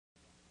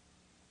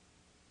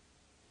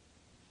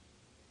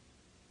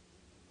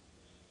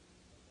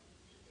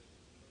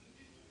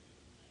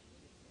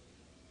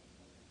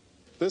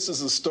This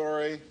is a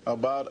story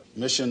about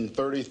Mission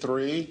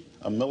 33,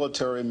 a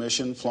military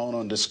mission flown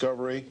on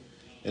Discovery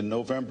in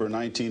November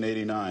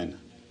 1989.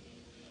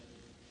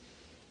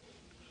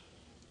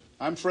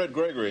 I'm Fred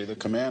Gregory, the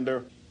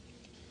commander.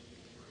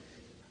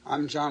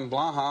 I'm John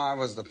Blaha. I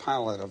was the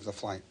pilot of the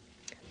flight.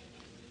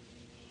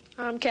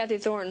 I'm Kathy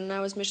Thornton. I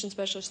was Mission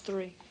Specialist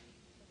 3.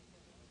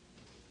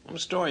 I'm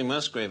Story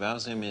Musgrave. I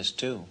was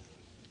MS2.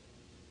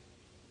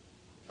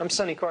 I'm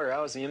Sonny Carter.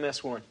 I was the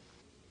MS1.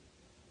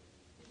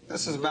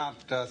 This is about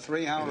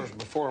 3 hours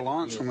before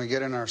launch when we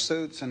get in our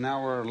suits, and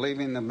now we're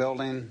leaving the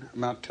building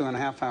about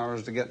 2.5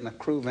 hours to get in the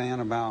crew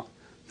van about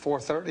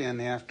 4:30 in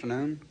the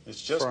afternoon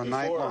for a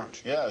night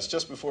launch. Yeah, it's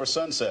just before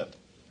sunset.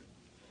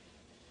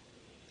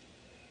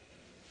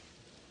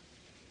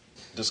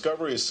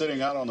 Discovery is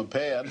sitting out on the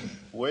pad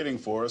waiting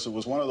for us. It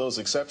was one of those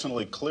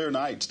exceptionally clear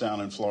nights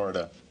down in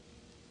Florida.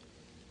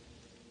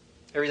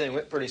 Everything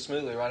went pretty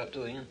smoothly right up to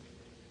the end.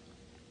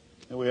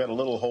 And we had a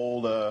little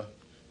hold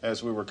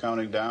as we were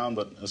counting down,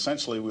 but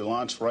essentially we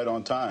launched right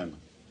on time.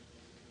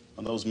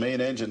 When those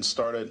main engines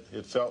started,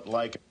 it felt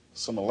like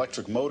some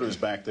electric motors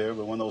back there,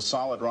 but when those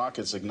solid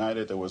rockets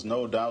ignited, there was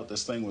no doubt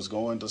this thing was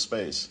going to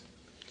space.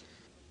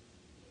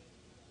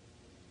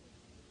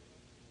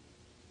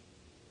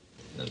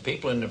 The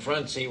people in the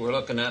front seat were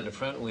looking out the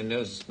front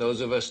windows. Those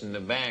of us in the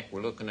back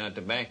were looking out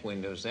the back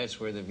windows. That's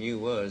where the view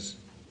was.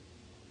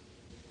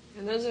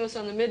 And those of us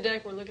on the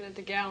middeck were looking at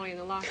the galley and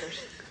the lockers.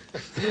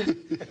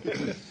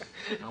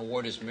 I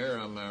wore this mirror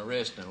on my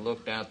wrist and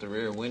looked out the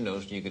rear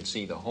windows, and you could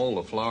see the whole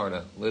of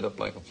Florida lit up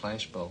like a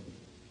flashbulb.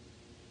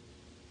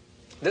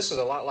 This is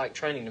a lot like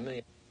training to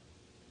me.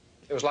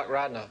 It was like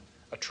riding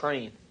a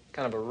train,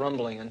 kind of a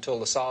rumbling until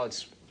the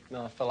solids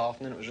fell off,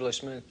 and then it was really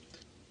smooth.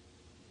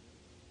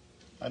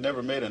 I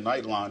never made a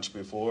night launch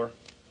before,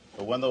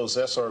 but when those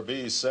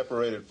SRBs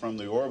separated from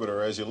the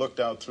orbiter, as you looked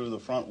out through the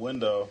front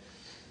window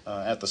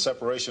at the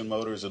separation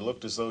motors, it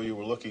looked as though you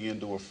were looking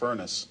into a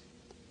furnace.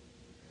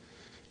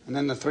 And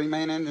then the three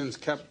main engines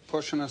kept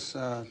pushing us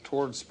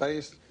towards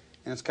space.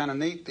 And it's kind of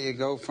neat that you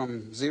go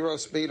from 0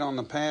 speed on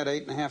the pad,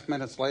 8.5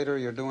 minutes later,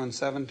 you're doing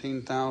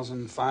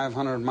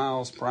 17,500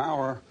 miles per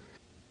hour.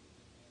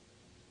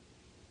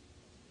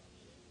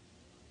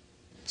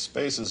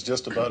 Space is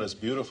just about as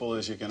beautiful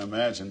as you can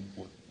imagine.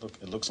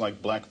 It looks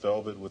like black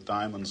velvet with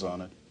diamonds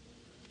on it.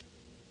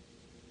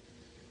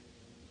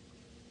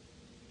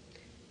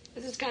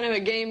 This is kind of a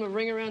game of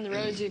ring around the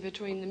rosy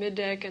between the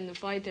middeck and the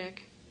flight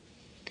deck.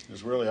 It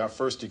was really our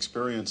first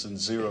experience in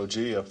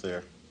 0G up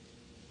there.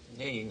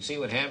 Yeah, you can see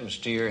what happens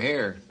to your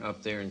hair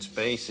up there in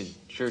space. It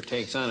sure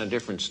takes on a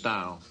different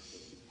style.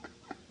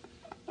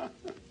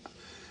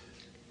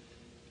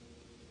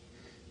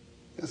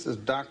 This is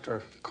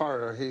Dr.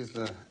 Carter. He's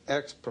the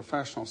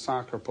ex-professional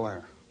soccer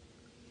player.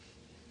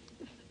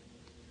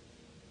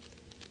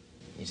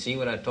 You see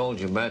what I told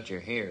you about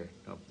your hair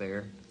up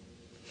there?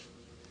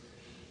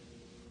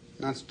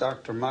 That's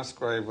Dr.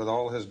 Musgrave with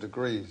all his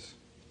degrees,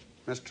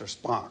 Mr.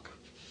 Spock.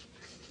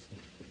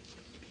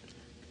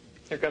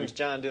 Here comes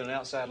John doing an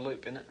outside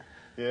loop, isn't it?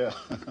 Yeah.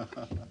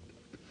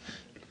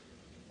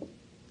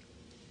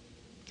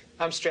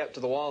 I'm strapped to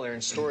the wall there,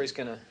 and Story's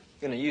gonna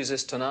use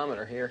this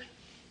tonometer here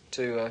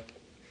to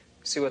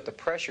see what the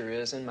pressure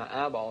is in my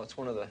eyeball. It's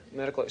one of the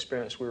medical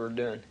experiments we were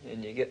doing,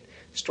 and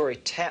Story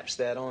taps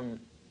that on,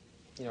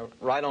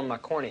 right on my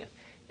cornea,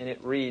 and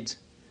it reads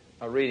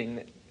a reading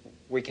that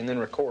we can then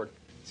record.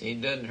 See,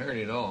 it doesn't hurt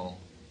at all.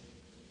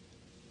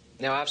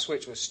 Now I've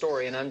switched with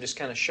Story, and I'm just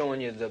kind of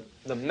showing you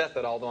the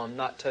method, although I'm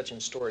not touching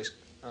Story's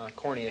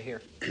cornea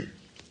here.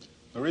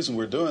 The reason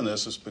we're doing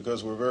this is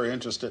because we're very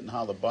interested in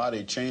how the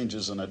body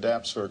changes and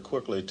adapts very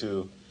quickly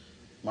to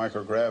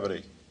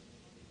microgravity.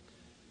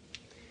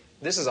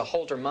 This is a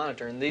Holter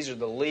monitor, and these are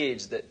the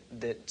leads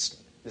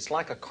it's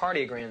like a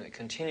cardiogram that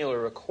continually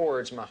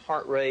records my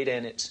heart rate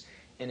and its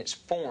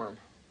form.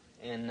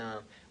 And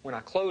when I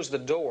close the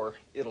door,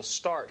 it'll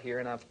start here,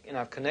 and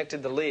I've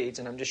connected the leads,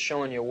 and I'm just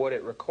showing you what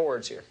it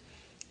records here.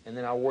 And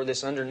then I wore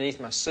this underneath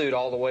my suit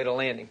all the way to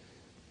landing.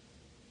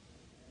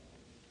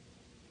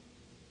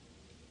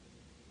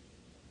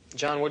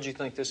 John, what did you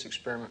think of this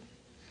experiment?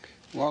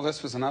 Well,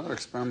 this was another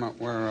experiment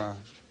where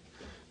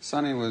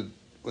Sonny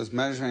was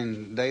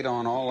measuring data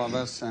on all of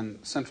us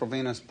and central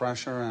venous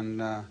pressure,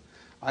 and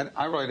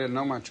I really didn't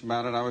know much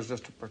about it. I was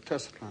just a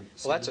participant.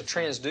 Well, that's a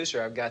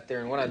transducer I've got there,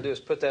 and what I do is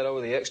put that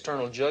over the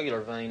external jugular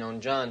vein on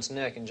John's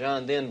neck, and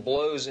John then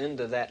blows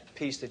into that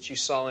piece that you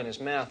saw in his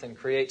mouth and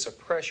creates a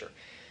pressure.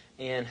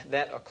 And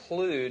that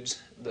occludes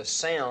the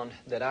sound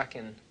that I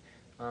can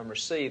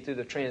receive through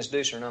the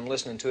transducer, and I'm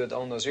listening to it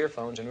on those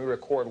earphones, and we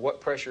record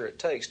what pressure it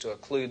takes to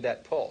occlude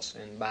that pulse.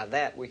 And by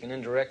that, we can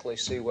indirectly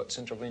see what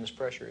central venous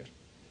pressure is.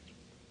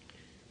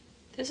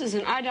 This is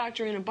an eye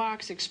doctor in a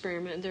box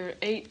experiment. There are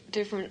 8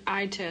 different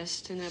eye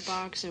tests in that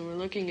box, and we're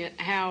looking at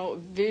how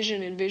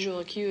vision and visual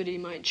acuity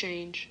might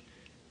change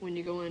when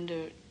you go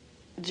into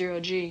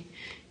 0G. You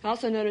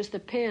also notice the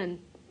pen.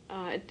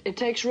 It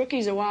takes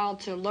rookies a while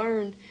to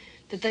learn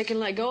that they can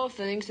let go of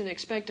things and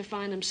expect to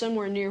find them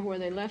somewhere near where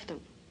they left them.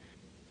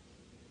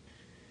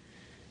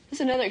 This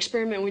is another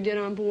experiment we did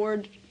on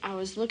board. I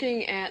was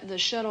looking at the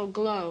shuttle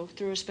glow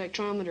through a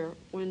spectrometer.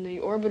 When the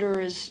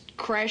orbiter is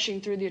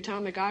crashing through the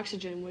atomic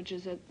oxygen, which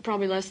is at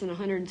probably less than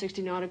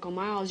 160 nautical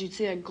miles, you'd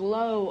see a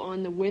glow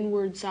on the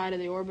windward side of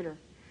the orbiter.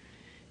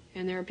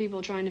 And there are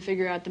people trying to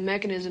figure out the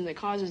mechanism that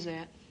causes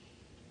that.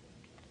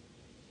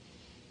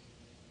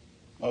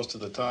 Most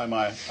of the time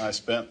I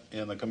spent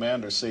in the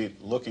commander's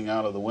seat looking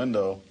out of the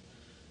window.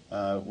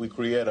 We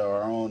create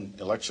our own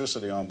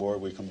electricity on board.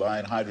 We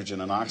combine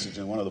hydrogen and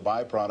oxygen. One of the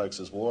byproducts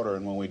is water,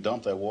 and when we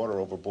dump that water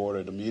overboard,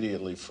 it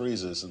immediately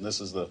freezes, and this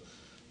is the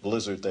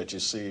blizzard that you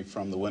see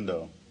from the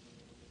window.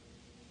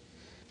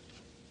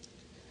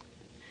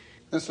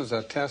 This was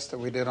a test that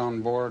we did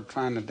on board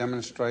trying to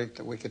demonstrate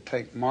that we could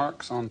take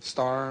marks on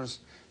stars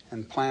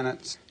and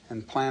planets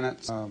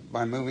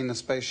by moving the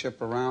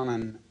spaceship around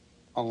and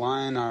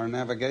align our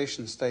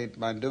navigation state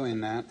by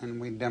doing that, and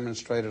we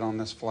demonstrated on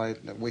this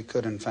flight that we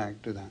could in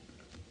fact do that.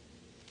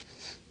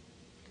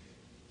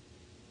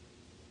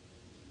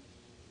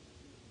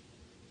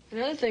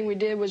 Another thing we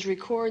did was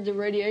record the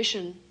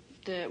radiation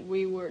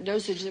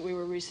dosage that we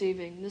were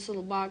receiving. This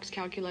little box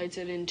calculates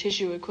it in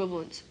tissue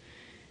equivalents,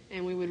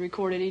 and we would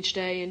record it each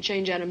day and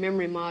change out a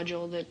memory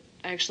module that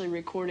actually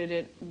recorded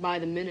it by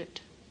the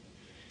minute.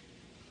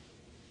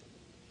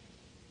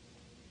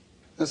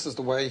 This is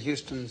the way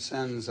Houston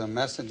sends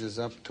messages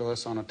up to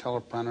us on a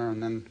teleprinter,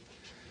 and then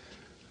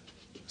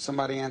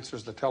somebody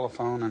answers the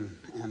telephone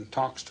and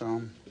talks to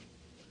them.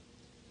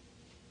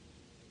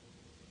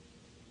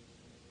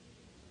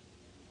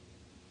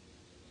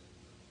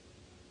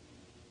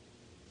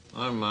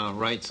 On my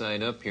right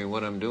side up here,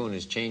 what I'm doing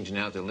is changing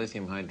out the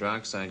lithium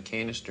hydroxide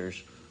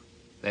canisters.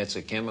 That's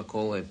a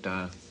chemical that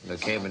the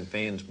cabin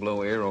fans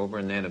blow air over,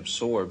 and that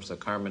absorbs the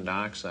carbon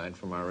dioxide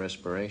from our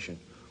respiration.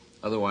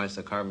 Otherwise,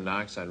 the carbon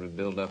dioxide would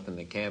build up in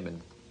the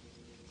cabin.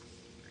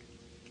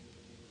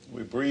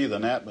 We breathe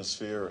an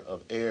atmosphere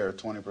of air,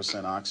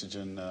 20%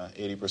 oxygen,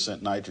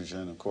 80%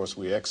 nitrogen. Of course,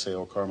 we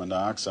exhale carbon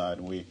dioxide,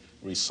 and we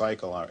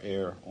recycle our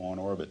air on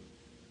orbit.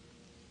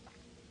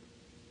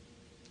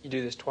 You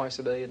do this twice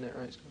a day, isn't that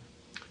right, Scott?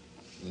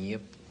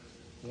 Yep.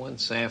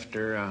 Once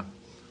after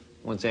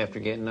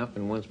getting up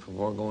and once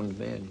before going to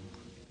bed.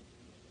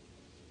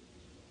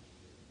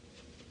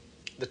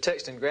 The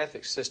text and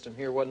graphics system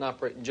here wasn't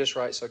operating just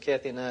right, so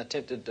Kathy and I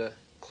attempted to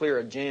clear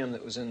a jam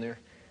that was in there.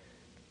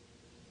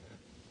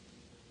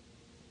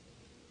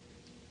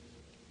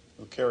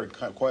 We carried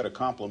quite a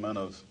complement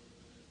of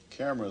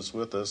cameras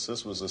with us.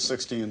 This was a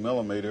 16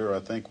 millimeter. I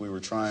think we were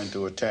trying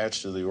to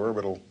attach to the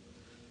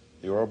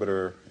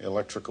orbiter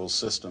electrical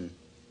system.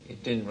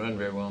 It didn't run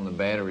very well on the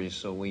batteries,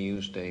 so we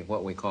used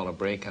what we call a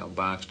breakout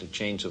box to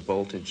change the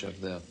voltage of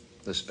the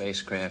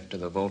spacecraft to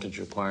the voltage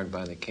required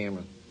by the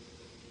camera.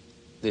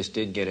 This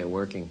did get it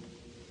working.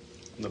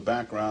 In the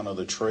background are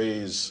the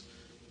trays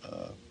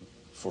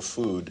for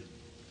food.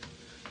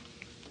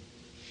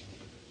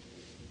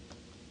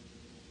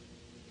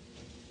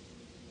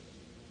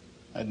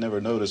 I'd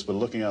never noticed, but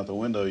looking out the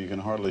window, you can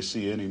hardly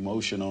see any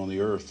motion on the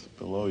earth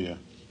below you.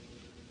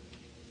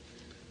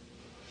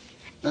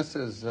 This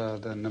is the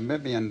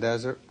Namibian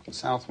desert,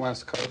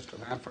 southwest coast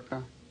of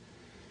Africa,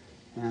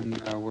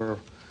 and we're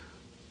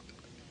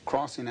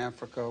crossing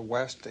Africa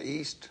west to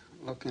east,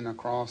 looking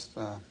across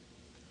the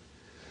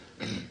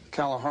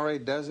Kalahari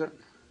Desert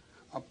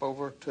up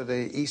over to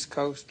the east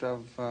coast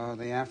of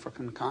the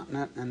African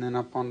continent, and then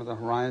up onto the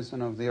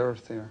horizon of the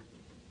Earth here.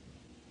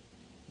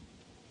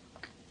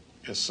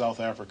 Yes, South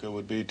Africa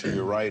would be to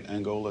your right,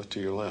 Angola to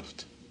your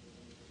left.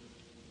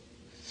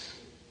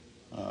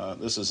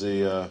 This is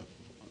the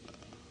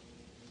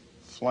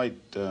flight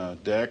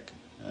deck,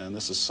 and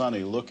this is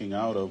Sonny looking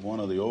out of one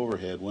of the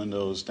overhead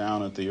windows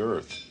down at the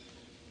Earth,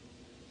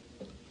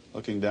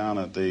 looking down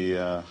at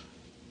the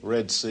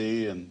Red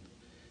Sea and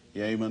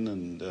Yemen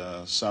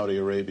and Saudi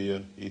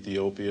Arabia,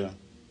 Ethiopia,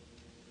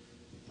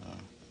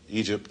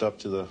 Egypt up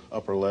to the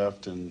upper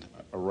left, and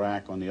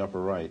Iraq on the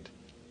upper right.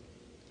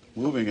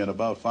 Moving at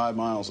about 5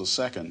 miles a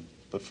second,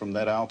 but from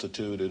that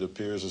altitude it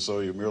appears as though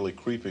you're merely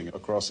creeping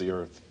across the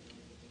Earth.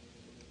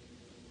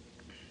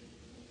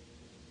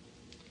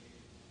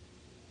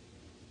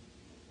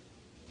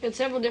 We had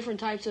several different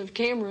types of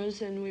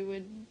cameras, and we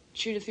would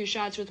shoot a few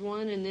shots with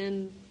one and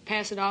then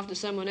pass it off to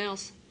someone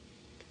else.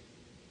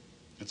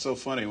 It's so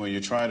funny when you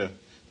try to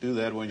do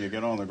that when you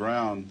get on the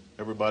ground.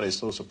 Everybody's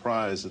so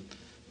surprised that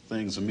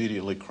things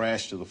immediately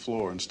crash to the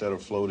floor instead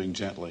of floating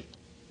gently.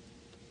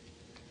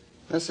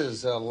 This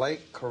is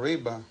Lake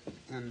Kariba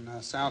in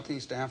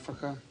southeast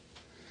Africa.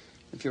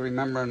 If you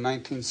remember, in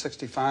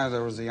 1965,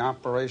 there was the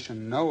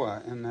Operation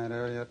Noah in that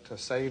area to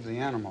save the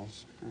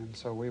animals. And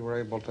so we were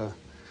able to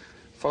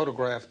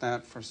photograph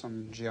that for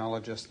some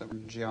geologists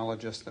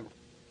that.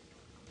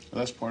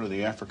 That's part of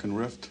the African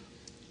Rift?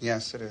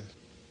 Yes, it is.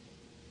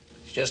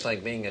 It's just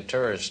like being a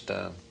tourist,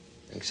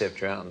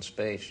 except you're out in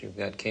space. You've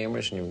got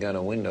cameras and you've got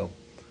a window.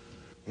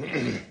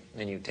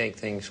 And you take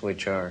things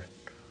which are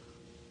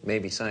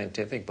maybe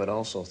scientific, but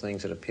also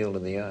things that appeal to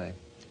the eye.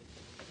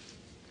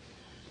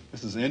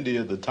 This is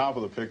India at the top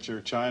of the picture,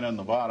 China in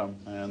the bottom,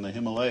 and the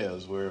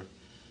Himalayas, where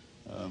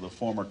the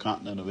former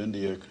continent of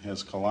India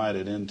has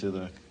collided into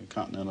the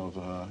continent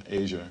of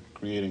Asia,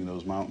 creating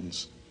those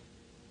mountains.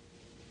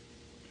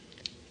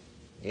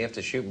 You have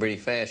to shoot pretty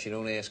fast. You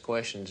don't ask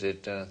questions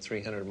at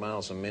 300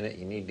 miles a minute.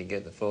 You need to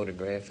get the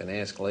photograph and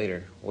ask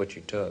later what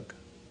you took.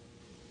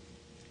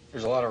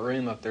 There's a lot of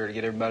room up there to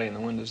get everybody in the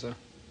windows, though.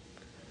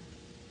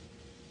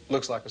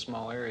 Looks like a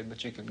small area,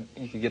 but you could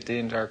get the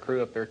entire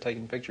crew up there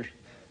taking pictures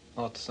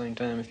all at the same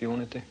time if you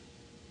wanted to.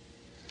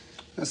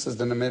 This is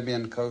the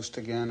Namibian coast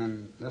again,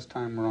 and this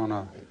time we're on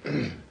a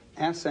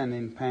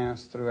ascending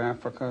pass through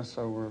Africa,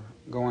 so we're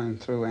going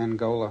through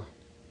Angola.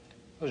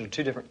 Those are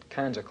two different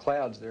kinds of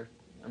clouds there.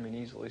 I mean,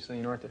 easily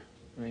seen, aren't there?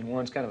 I mean,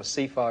 one's kind of a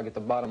sea fog at the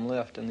bottom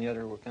left, and the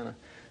other were kind of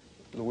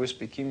the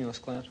wispy cumulus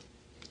clouds.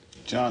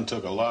 John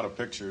took a lot of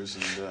pictures,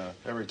 and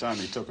every time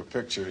he took a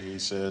picture, he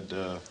said,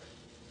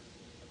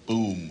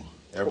 boom,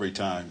 every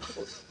time.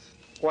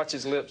 Watch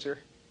his lips here.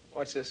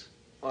 Watch this.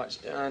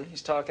 Watch, John.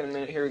 He's talking a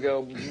minute. Here we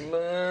go.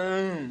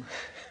 Boom.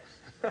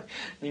 You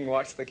can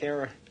watch the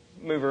camera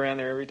move around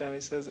there every time he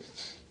says it.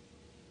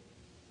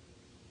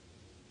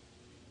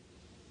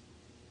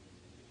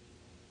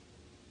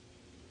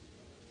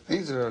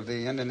 These are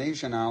the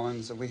Indonesian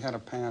islands that we had to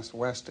pass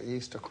west to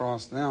east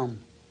across them.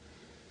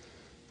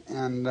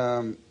 And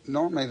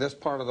normally this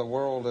part of the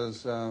world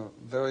is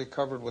very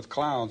covered with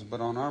clouds, but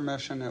on our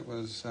mission it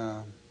was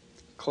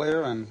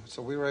clear, and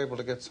so we were able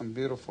to get some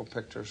beautiful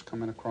pictures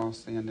coming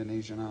across the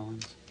Indonesian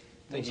islands.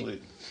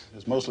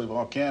 It's mostly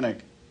volcanic.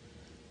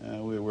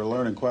 We were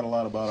learning quite a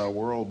lot about our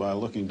world by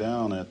looking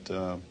down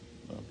at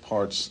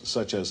parts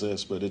such as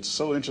this, but it's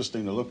so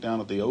interesting to look down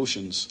at the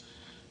oceans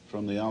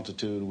from the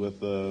altitude with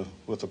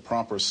the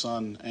proper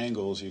sun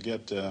angles. You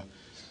get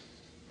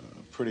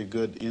pretty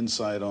good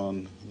insight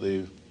on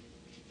the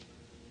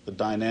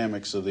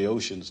dynamics of the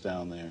oceans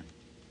down there.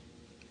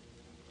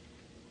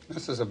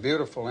 This is a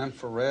beautiful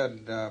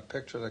infrared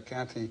picture that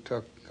Kathy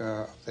took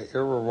of the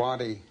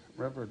Irrawaddy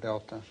River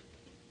Delta.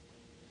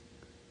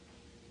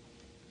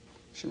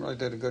 She really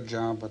did a good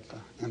job with the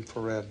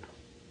infrared.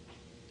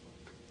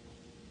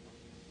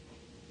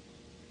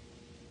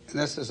 And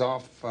this is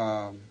off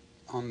on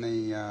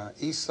the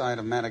east side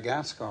of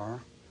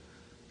Madagascar,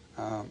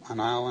 an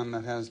island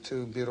that has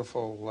two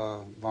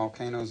beautiful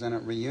volcanoes in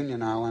it,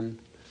 Reunion Island.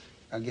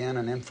 Again,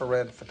 an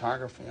infrared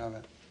photography of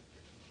it.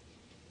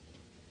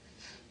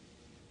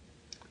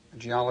 The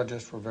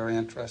geologists were very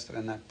interested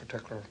in that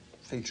particular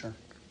feature.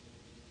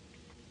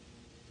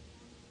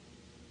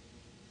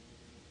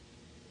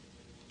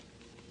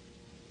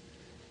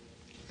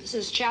 This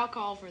is chow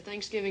call for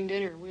Thanksgiving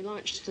dinner. We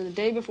launched the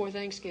day before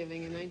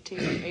Thanksgiving in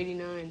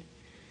 1989.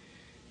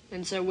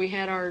 And so we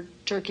had our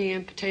turkey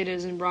and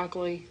potatoes and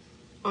broccoli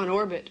on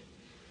orbit,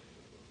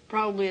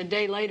 probably a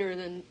day later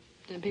than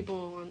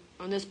people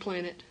on this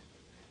planet.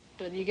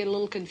 But you get a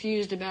little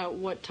confused about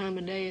what time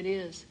of day it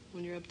is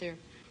when you're up there.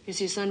 You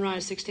see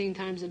sunrise 16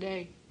 times a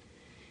day.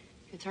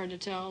 It's hard to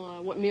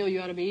tell what meal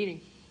you ought to be eating.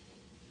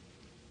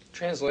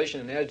 Translation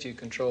and attitude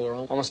control are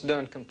almost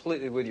done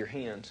completely with your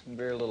hands.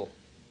 Very little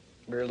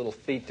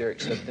feet there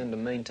except then to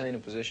maintain a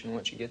position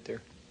once you get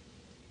there.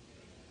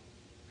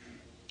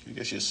 I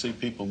guess you see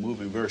people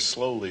moving very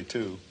slowly,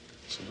 too,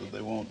 so that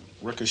they won't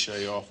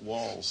ricochet off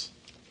walls.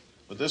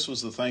 But this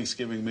was the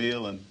Thanksgiving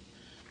meal, and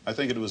I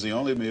think it was the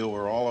only meal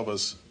where all of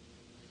us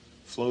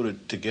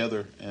floated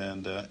together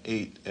and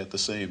ate at the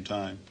same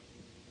time.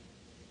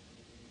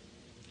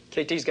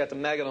 KT's got the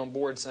maggot on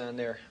board sign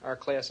there. Our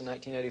class in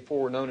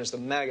 1984 were known as the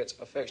maggots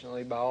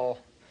affectionately by all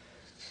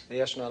the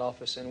astronaut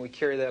office, and we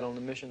carry that on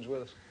the missions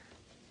with us.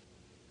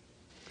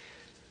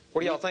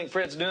 What do y'all think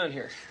Fred's doing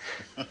here?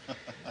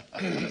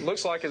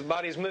 Looks like his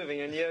body's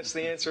moving, and yes,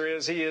 the answer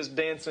is he is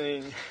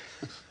dancing.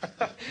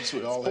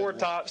 Four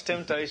Tops,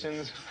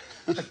 Temptations.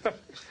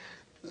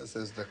 This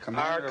is the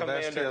commander of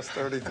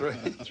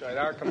STS-33. That's right,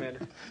 our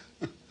commander.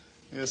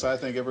 Yes, I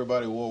think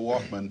everybody wore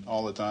Walkman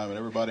all the time, and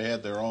everybody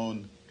had their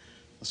own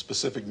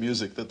specific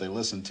music that they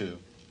listened to.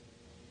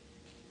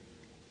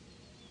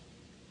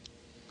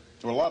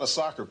 There were a lot of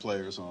soccer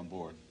players on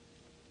board.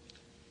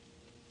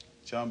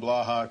 John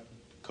Blahak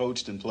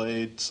coached and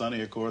played.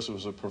 Sonny, of course,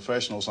 was a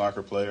professional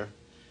soccer player.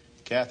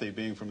 Kathy,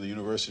 being from the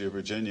University of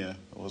Virginia,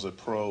 was a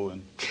pro,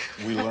 and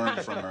we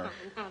learned from her.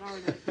 Not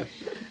hardly.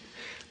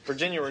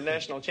 Virginia were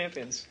national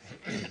champions.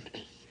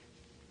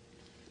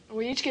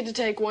 We each get to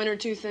take one or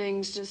two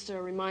things just to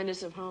remind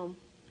us of home.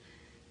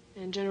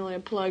 And generally a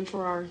plug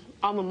for our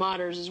alma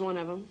maters is one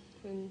of them.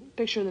 And a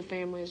picture of the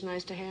family is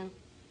nice to have.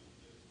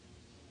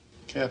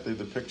 Kathy,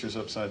 the picture's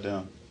upside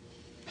down.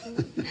 Oh,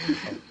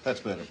 that's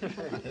better.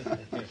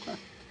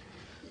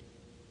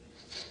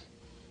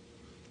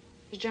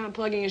 There's John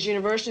plugging his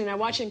university, and I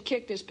watch him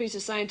kick this piece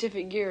of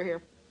scientific gear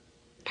here.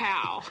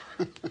 Pow!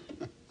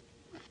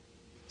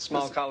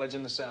 Small college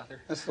in the South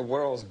here. It's the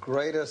world's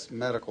greatest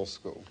medical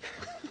school.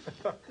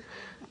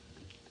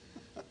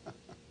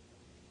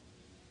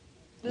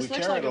 We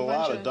carried a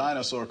lot of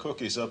dinosaur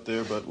cookies up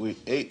there, but we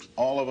ate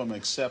all of them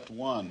except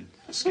one.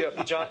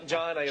 Skip,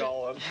 John ate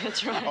all of them.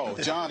 That's right. Oh,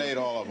 John ate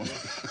all of them.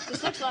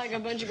 This looks like a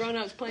bunch of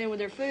grown-ups playing with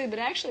their food, but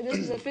actually this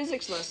is a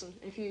physics lesson.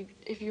 If you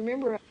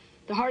remember,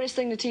 the hardest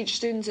thing to teach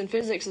students in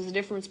physics is the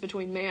difference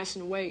between mass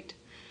and weight.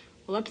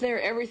 Well, up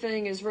there,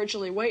 everything is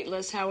virtually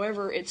weightless.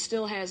 However, it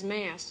still has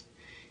mass.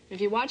 If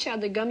you watch how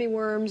the gummy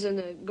worms and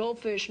the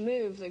goldfish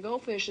move, the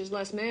goldfish is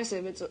less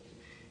massive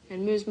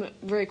and moves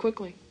very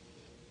quickly.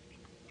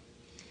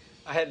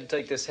 I had to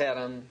take this hat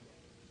on.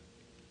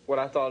 What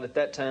I thought at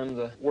that time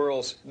the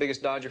world's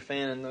biggest Dodger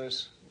fan, and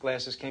those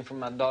glasses came from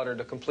my daughter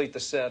to complete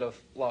the set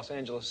of Los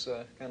Angeles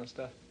kind of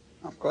stuff.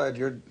 I'm glad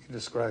you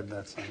described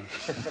that,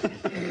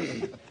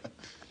 Senator.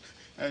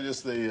 And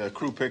just the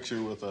crew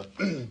picture with a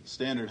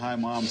standard Hi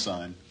Mom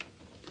sign.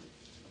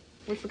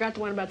 We forgot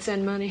the one about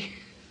send money.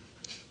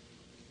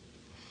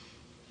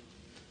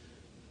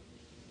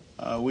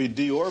 We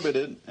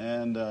deorbited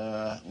and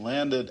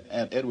landed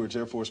at Edwards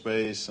Air Force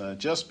Base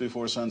just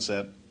before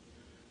sunset.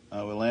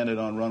 We landed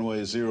on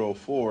runway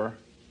 04,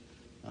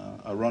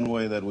 a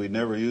runway that we'd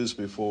never used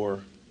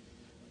before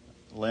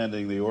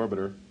landing the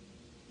orbiter.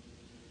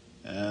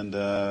 And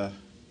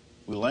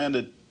we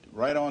landed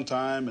right on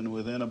time and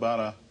within about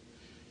an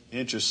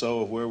inch or so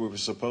of where we were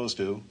supposed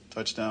to.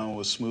 Touchdown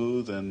was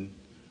smooth and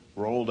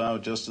rolled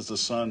out just as the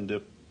sun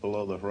dipped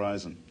below the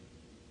horizon.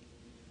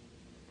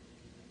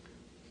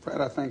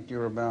 Fred, I think you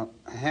were about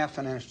a half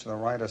an inch to the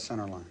right of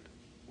center line.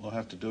 We'll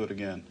have to do it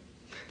again.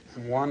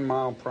 And 1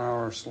 mile per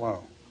hour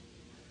slow.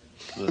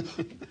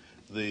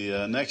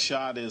 The next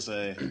shot is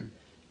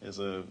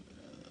the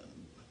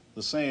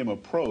same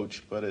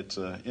approach, but it's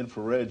an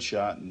infrared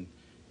shot and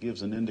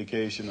gives an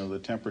indication of the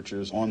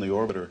temperatures on the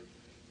orbiter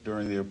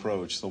during the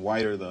approach. The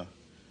whiter the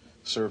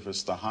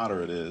surface, the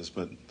hotter it is.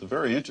 But the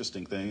very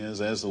interesting thing is,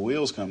 as the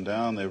wheels come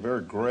down, they're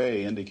very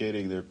gray,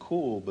 indicating they're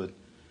cool, but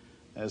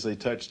as they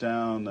touch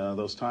down,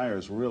 those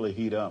tires really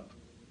heat up.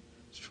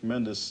 It's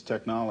tremendous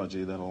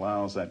technology that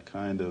allows that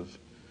kind of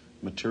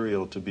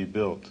material to be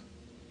built.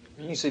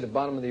 You can see the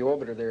bottom of the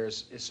orbiter there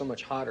is so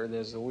much hotter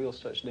as the wheels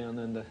touch down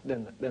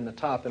than the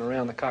top and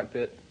around the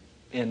cockpit,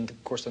 and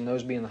of course the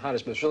nose being the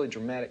hottest, but it's really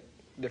dramatic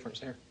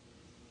difference there.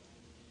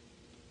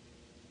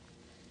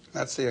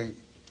 That's the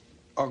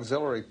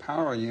auxiliary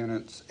power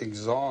unit's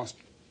exhaust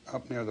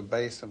up near the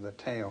base of the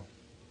tail.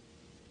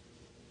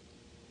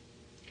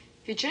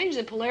 If you change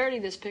the polarity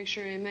of this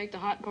picture and make the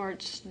hot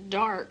parts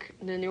dark,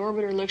 then the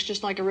orbiter looks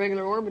just like a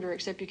regular orbiter,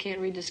 except you can't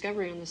read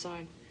Discovery on the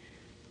side.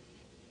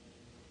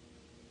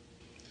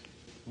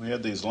 We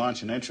had these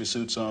launch and entry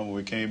suits on when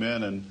we came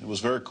in, and it was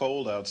very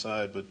cold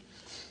outside, but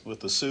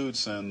with the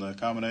suits and the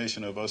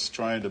combination of us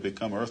trying to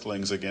become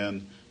Earthlings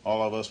again,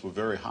 all of us were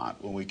very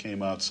hot when we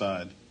came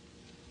outside.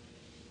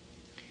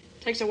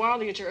 It takes a while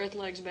to get your Earth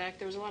legs back.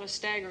 There was a lot of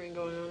staggering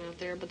going on out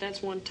there, but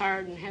that's one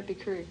tired and happy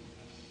crew.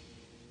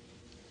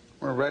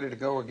 We're ready to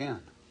go again.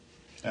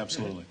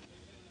 Absolutely.